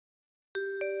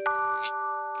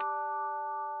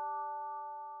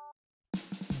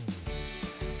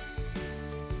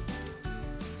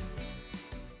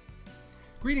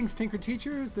Greetings, Tynker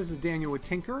teachers. This is Daniel with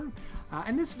Tynker.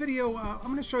 In this video, I'm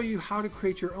going to show you how to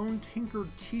create your own Tynker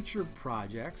teacher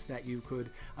projects that you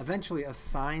could eventually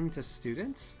assign to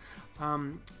students. I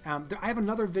have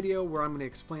another video where I'm going to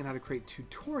explain how to create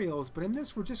tutorials, but in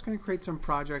this we're just going to create some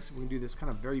projects. We're going to do this kind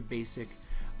of very basic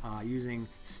using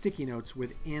sticky notes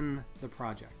within the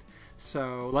project.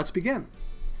 So let's begin.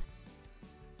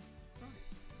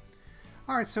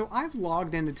 Alright, so I've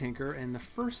logged into Tynker, and the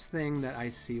first thing that I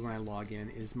see when I log in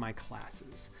is my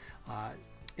classes.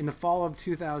 In the fall of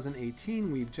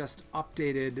 2018, we've just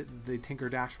updated the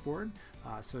Tynker Dashboard,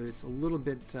 so it's a little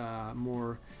bit a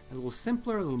little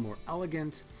simpler, a little more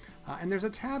elegant, and there's a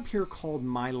tab here called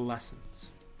My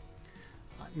Lessons.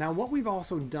 Now what we've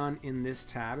also done in this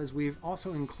tab is we've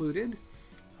also included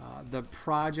the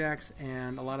projects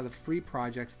and a lot of the free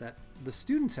projects that the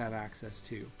students have access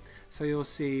to. So you'll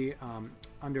see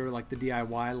under like the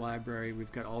DIY library,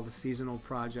 we've got all the seasonal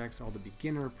projects, all the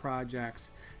beginner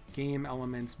projects, game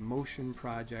elements, motion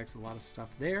projects, a lot of stuff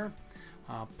there.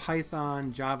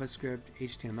 Python, JavaScript,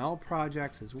 HTML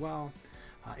projects as well.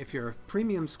 If you're a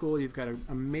premium school, you've got an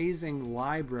amazing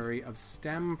library of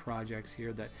STEM projects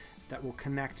here that will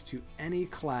connect to any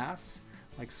class,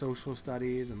 like social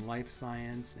studies and life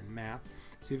science and math.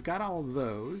 So you've got all of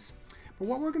those. But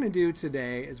what we're going to do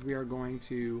today is we are going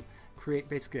to create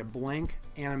basically a blank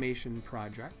animation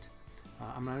project.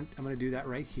 I'm going to do that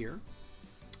right here.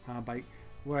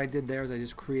 What I did there is I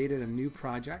just created a new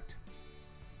project,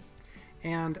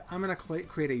 and I'm going to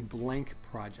create a blank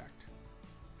project.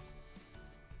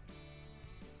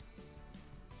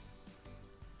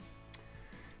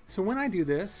 So when I do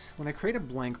this, when I create a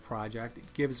blank project,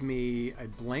 it gives me a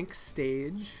blank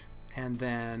stage, and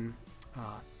then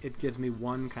it gives me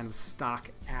one kind of stock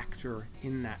actor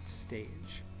in that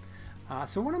stage.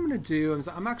 So what I'm going to do is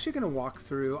I'm actually going to walk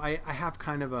through. I have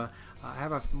kind of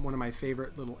one of my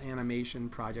favorite little animation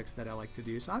projects that I like to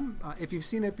do. So if you've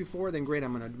seen it before, then great.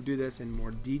 I'm going to do this in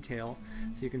more detail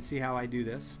so you can see how I do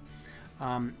this.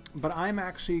 But I'm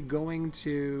actually going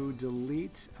to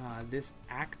delete this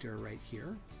actor right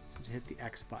here. So just hit the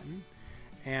X button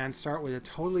and start with a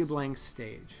totally blank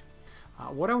stage.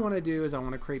 What I want to do is I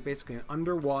want to create basically an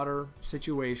underwater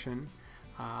situation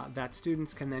that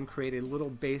students can then create a little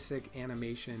basic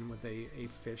animation with a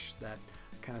fish that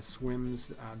kind of swims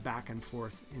back and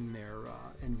forth in their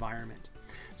environment.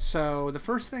 So the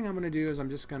first thing I'm going to do is I'm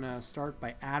just going to start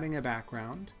by adding a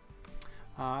background.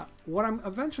 What I'm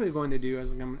eventually going to do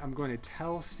is I'm going to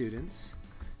tell students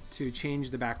to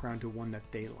change the background to one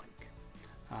that they like.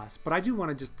 But I do want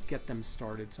to just get them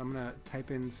started, so I'm going to type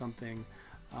in something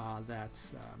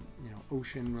that's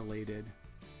ocean related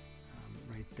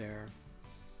right there.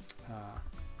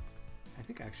 I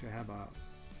think actually I have a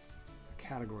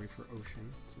category for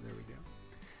ocean, so there we go.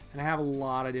 And I have a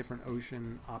lot of different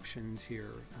ocean options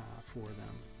here for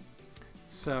them.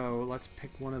 So let's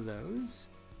pick one of those.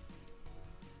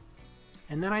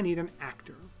 And then I need an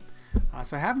actor.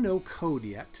 So I have no code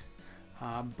yet,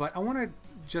 but I want to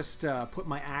just put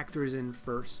my actors in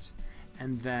first,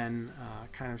 and then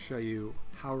kind of show you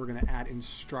how we're going to add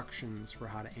instructions for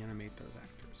how to animate those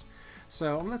actors.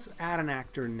 So let's add an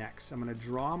actor next. I'm going to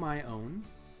draw my own,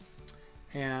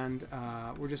 and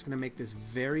we're just going to make this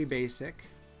very basic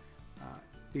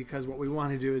because what we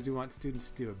want to do is we want students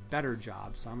to do a better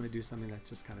job. So I'm going to do something that's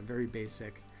just kind of very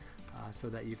basic so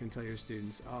that you can tell your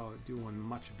students, oh, do one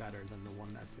much better than the one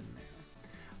that's in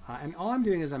there. And all I'm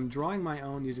doing is I'm drawing my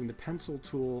own using the pencil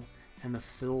tool and the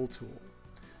fill tool.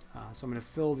 So I'm going to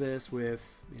fill this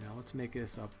with, let's make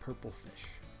this a purple fish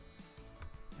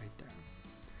right there.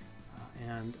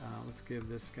 And let's give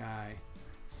this guy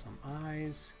some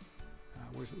eyes.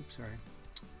 Oops, sorry.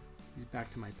 Use back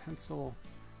to my pencil.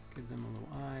 Give them a little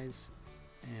eyes,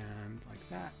 and like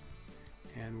that.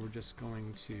 And we're just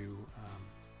going to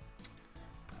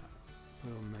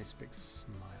put a nice big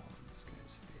smile on this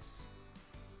guy's face.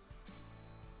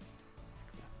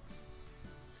 Like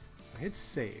that. So hit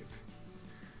save.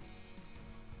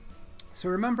 So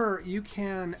remember, you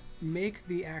can make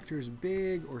the actors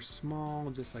big or small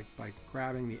just like by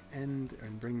grabbing the end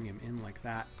and bringing them in like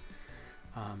that.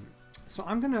 So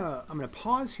I'm gonna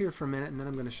pause here for a minute, and then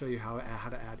I'm gonna show you how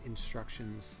to add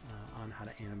instructions on how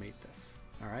to animate this.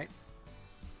 All right.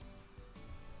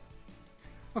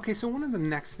 Okay, so one of the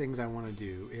next things I want to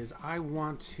do is I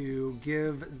want to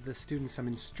give the students some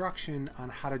instruction on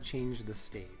how to change the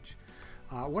stage.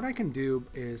 What I can do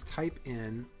is type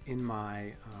in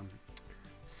my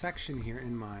section here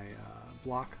in my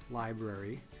block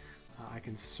library, I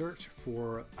can search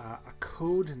for a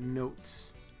code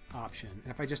notes option.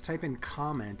 And if I just type in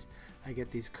comment, I get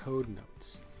these code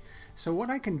notes. So what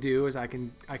I can do is I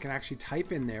can actually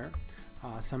type in there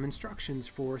some instructions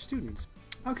for students.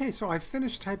 Okay, so I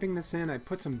finished typing this in. I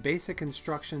put some basic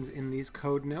instructions in these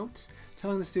code notes,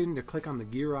 telling the student to click on the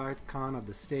gear icon of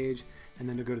the stage and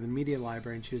then to go to the media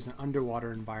library and choose an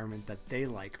underwater environment that they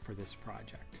like for this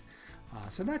project.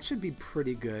 So that should be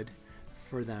pretty good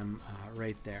for them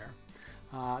right there.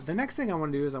 The next thing I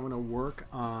want to do is I want to work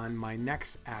on my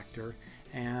next actor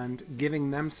and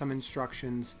giving them some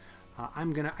instructions.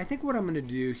 I think what I'm going to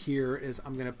do here is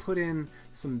I'm going to put in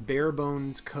some bare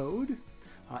bones code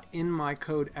in my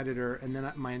code editor, and then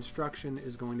my instruction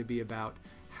is going to be about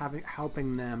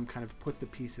helping them kind of put the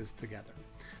pieces together.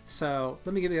 So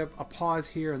let me give you a pause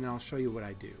here and then I'll show you what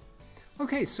I do.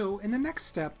 Okay, so in the next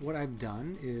step, what I've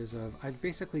done is I've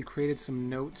basically created some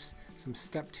notes, some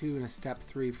step 2 and a step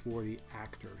 3 for the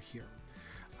actor here.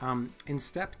 In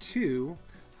step 2,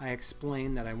 I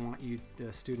explain that I want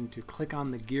the student to click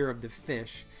on the gear of the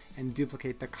fish and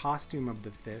duplicate the costume of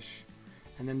the fish,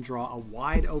 and then draw a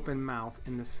wide open mouth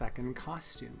in the second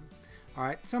costume. All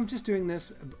right, so I'm just doing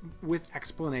this with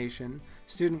explanation.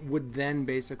 Student would then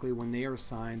basically, when they are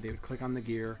assigned, they would click on the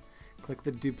gear, click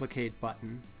the duplicate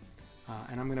button,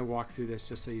 and I'm going to walk through this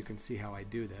just so you can see how I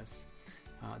do this.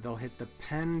 They'll hit the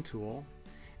pen tool,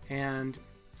 and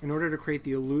in order to create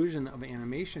the illusion of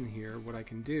animation here, what I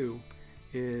can do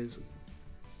is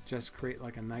just create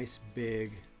like a nice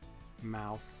big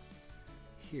mouth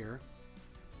here.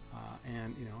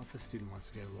 And you know, if a student wants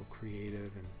to get a little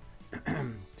creative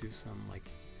and do some like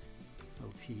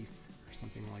little teeth or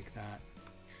something like that,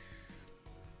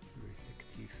 very thick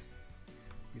teeth,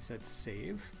 we said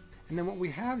save. And then what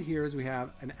we have here is we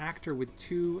have an actor with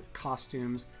 2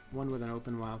 costumes, one with an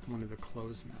open mouth, one with a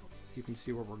closed mouth. You can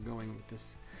see where we're going with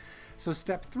this. So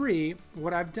step 3,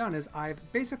 what I've done is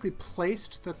I've basically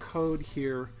placed the code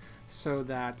here so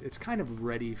that it's kind of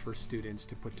ready for students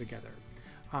to put together.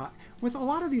 With a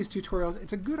lot of these tutorials,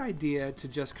 it's a good idea to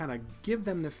just kind of give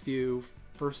them the few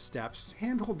first steps,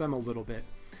 handhold them a little bit,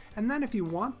 and then if you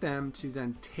want them to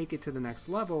then take it to the next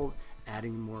level,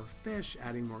 adding more fish,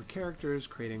 adding more characters,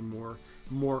 creating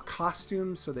more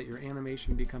costumes so that your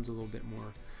animation becomes a little bit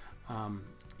more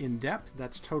in depth,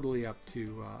 that's totally up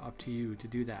to you to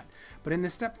do that. But in the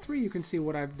step 3, you can see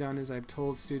what I've done is I've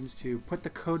told students to put the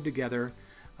code together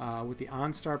with the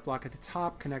on start block at the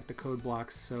top, connect the code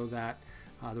blocks so that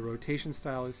the rotation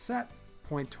style is set,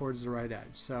 point towards the right edge.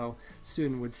 So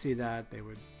student would see that, they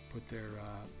would put their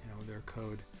their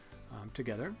code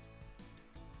together.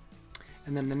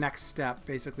 And then the next step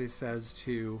basically says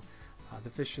to the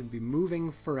fish should be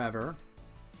moving forever,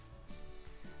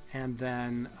 and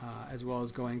then as well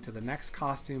as going to the next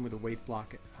costume with a wait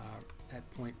block at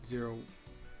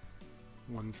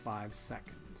 0.015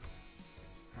 seconds.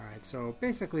 All right, so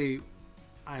basically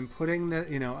I'm putting the,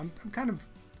 I'm kind of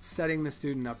setting the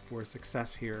student up for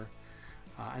success here,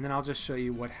 and then I'll just show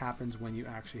you what happens when you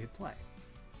actually hit play.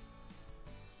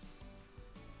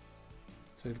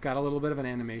 So we've got a little bit of an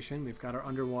animation, we've got our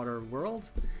underwater world,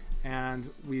 and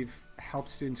we've helped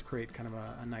students create kind of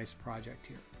a nice project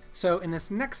here. So in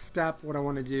this next step, what I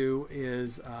want to do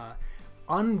is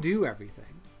undo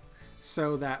everything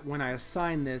so that when I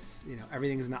assign this,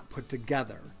 everything is not put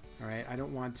together. All right, I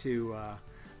don't want to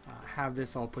have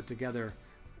this all put together.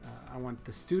 I want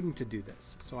the student to do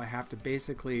this. So I have to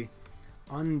basically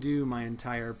undo my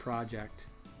entire project,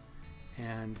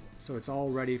 and so it's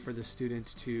all ready for the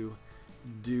student to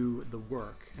do the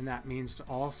work. And that means to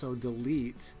also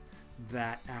delete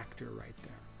that actor right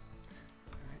there.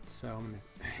 All right, so I'm going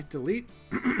to hit delete.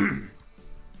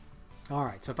 All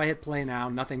right, so if I hit play now,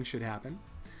 nothing should happen.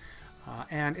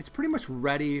 And it's pretty much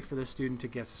ready for the student to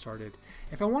get started.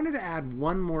 If I wanted to add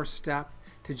one more step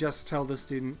to just tell the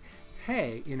student,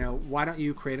 hey, why don't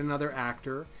you create another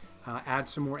actor, add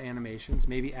some more animations,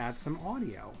 maybe add some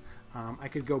audio. I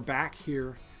could go back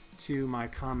here to my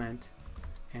comment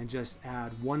and just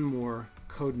add one more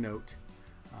code note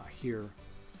here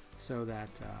so that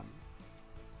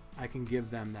I can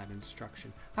give them that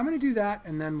instruction. I'm going to do that,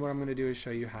 and then what I'm going to do is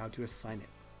show you how to assign it.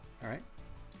 All right.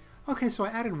 Okay, so I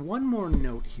added one more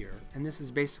note here, and this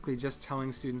is basically just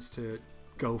telling students to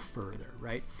go further,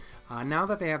 right? Now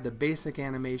that they have the basic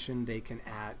animation, they can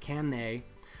add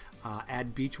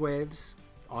beach waves,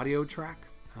 audio track.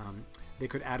 They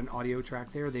could add an audio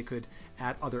track there. They could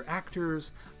add other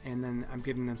actors, and then I'm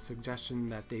giving them suggestion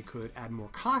that they could add more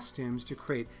costumes to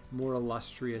create more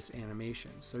illustrious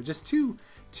animations. So just two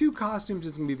costumes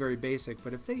is going to be very basic,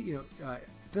 but if they,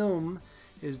 film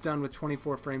is done with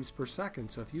 24 frames per second.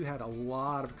 So if you had a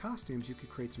lot of costumes, you could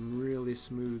create some really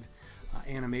smooth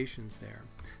animations there.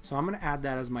 So I'm going to add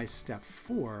that as my step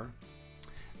 4.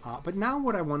 But now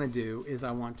what I want to do is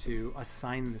I want to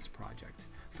assign this project.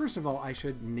 First of all, I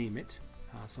should name it.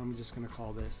 So I'm just going to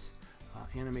call this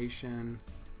animation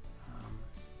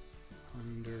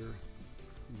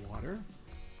underwater,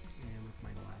 and with my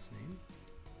last name.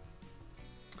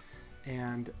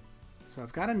 And so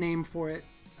I've got a name for it.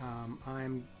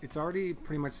 It's already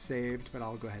pretty much saved, but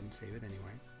I'll go ahead and save it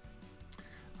anyway.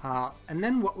 And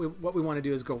then what we want to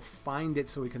do is go find it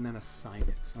so we can then assign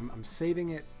it. So I'm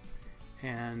saving it,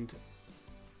 and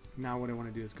now what I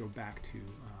want to do is go back to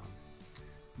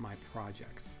my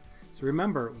projects. So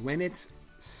remember, when it's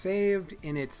saved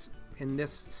in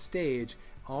this stage,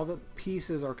 all the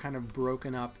pieces are kind of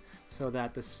broken up so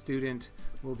that the student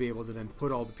will be able to then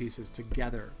put all the pieces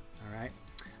together. All right.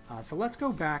 So let's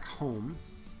go back home,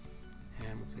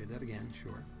 and we'll save that again.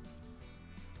 Sure.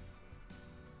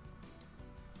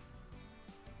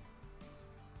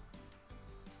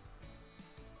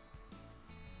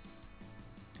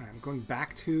 All right, I'm going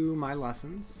back to my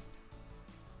lessons.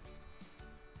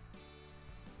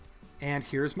 And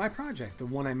here's my project. The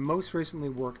one I most recently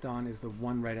worked on is the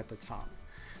one right at the top.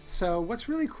 So what's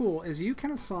really cool is you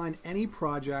can assign any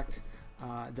project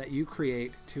that you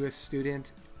create to a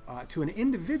student, to an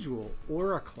individual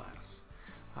or a class.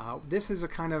 This is a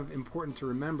kind of important to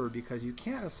remember because you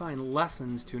can't assign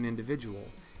lessons to an individual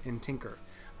in Tynker,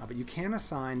 but you can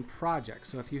assign projects.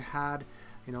 So if you had,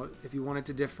 if you wanted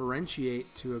to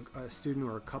differentiate to a student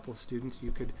or a couple of students,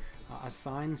 you could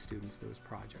assign students those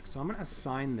projects. So I'm going to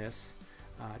assign this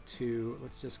to,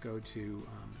 let's just go to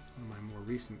one of my more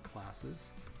recent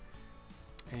classes,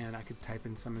 and I could type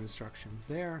in some instructions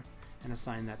there and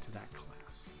assign that to that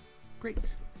class.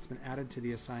 Great, it's been added to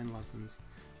the assigned lessons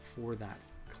for that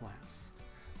class.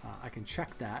 I can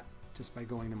check that just by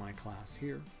going to my class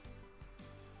here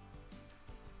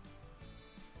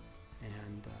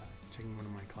and checking one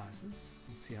of my classes.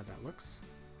 We'll see how that looks.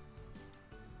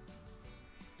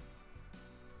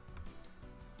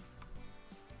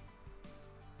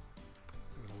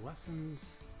 Go to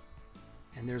lessons,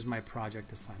 and there's my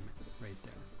project assignment right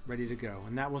there, ready to go.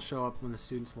 And that will show up when the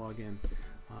students log in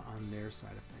on their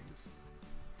side of things.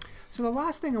 So the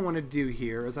last thing I want to do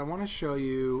here is I want to show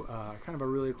you kind of a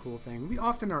really cool thing. We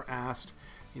often are asked,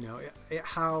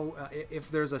 if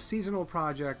there's a seasonal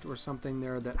project or something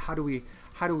there, that how do we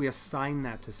assign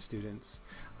that to students?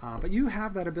 But you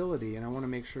have that ability, and I want to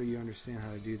make sure you understand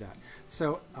how to do that.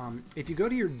 So if you go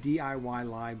to your DIY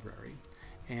library,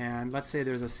 and let's say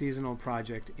there's a seasonal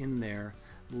project in there,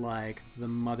 like the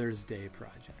Mother's Day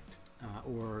project,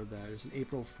 or there's an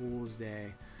April Fool's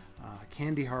Day,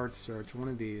 Candy Heart Search, one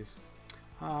of these.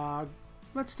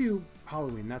 Let's do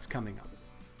Halloween, that's coming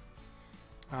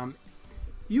up.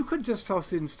 You could just tell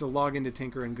students to log into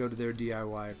Tynker and go to their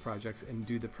DIY projects and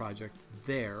do the project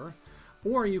there.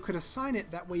 Or you could assign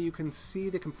it, that way you can see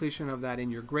the completion of that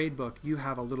in your gradebook. You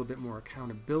have a little bit more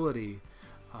accountability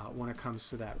when it comes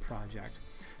to that project.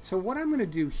 So what I'm going to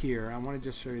do here, I want to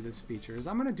just show you this feature, is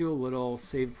I'm going to do a little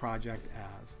save project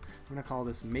as. I'm going to call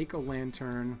this Make a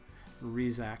Lantern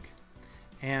Rezac.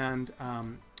 And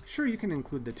sure, you can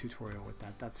include the tutorial with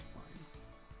that, that's fine.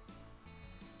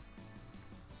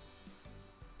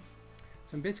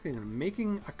 So I'm basically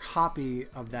making a copy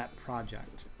of that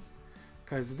project.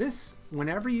 Because this,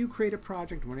 whenever you create a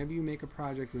project, whenever you make a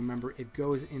project, remember it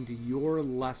goes into your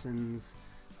lessons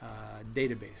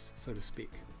database, so to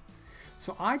speak.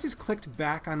 So I just clicked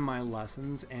back on my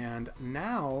lessons, and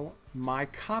now my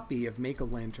copy of Make a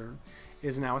Lantern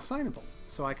is now assignable.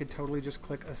 So I could totally just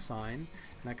click assign,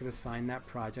 and I could assign that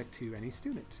project to any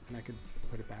student, and I could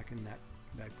put it back in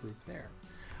that group there.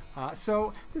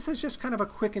 So this is just kind of a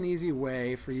quick and easy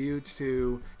way for you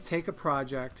to take a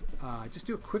project, just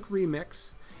do a quick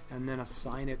remix, and then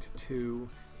assign it to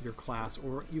your class,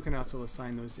 or you can also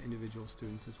assign those to individual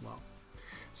students as well.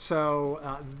 So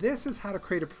this is how to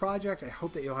create a project. I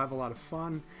hope that you'll have a lot of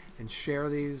fun and share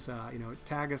these.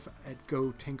 Tag us at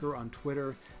GoTynker on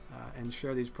Twitter and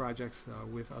share these projects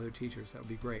with other teachers. That would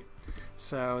be great.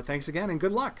 So thanks again and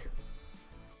good luck.